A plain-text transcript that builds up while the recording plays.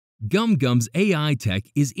GumGum's AI tech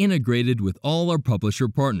is integrated with all our publisher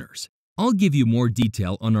partners. I'll give you more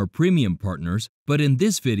detail on our premium partners, but in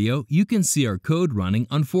this video, you can see our code running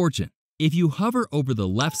on Fortune. If you hover over the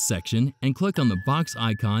left section and click on the box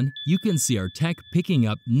icon, you can see our tech picking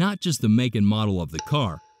up not just the make and model of the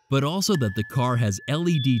car, but also that the car has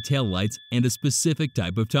LED taillights and a specific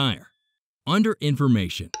type of tire. Under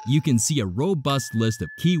Information, you can see a robust list of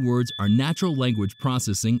keywords our natural language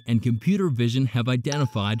processing and computer vision have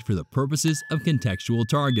identified for the purposes of contextual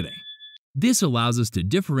targeting. This allows us to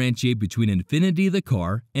differentiate between Infinity the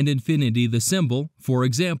car and Infinity the symbol, for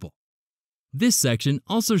example. This section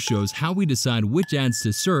also shows how we decide which ads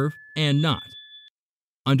to serve and not.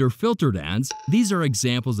 Under Filtered Ads, these are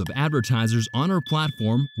examples of advertisers on our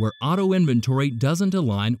platform where auto inventory doesn't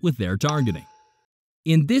align with their targeting.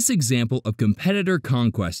 In this example of competitor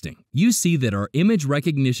conquesting, you see that our image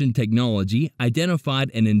recognition technology identified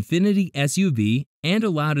an Infinity SUV and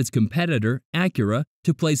allowed its competitor, Acura,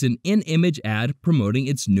 to place an in-image ad promoting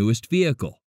its newest vehicle.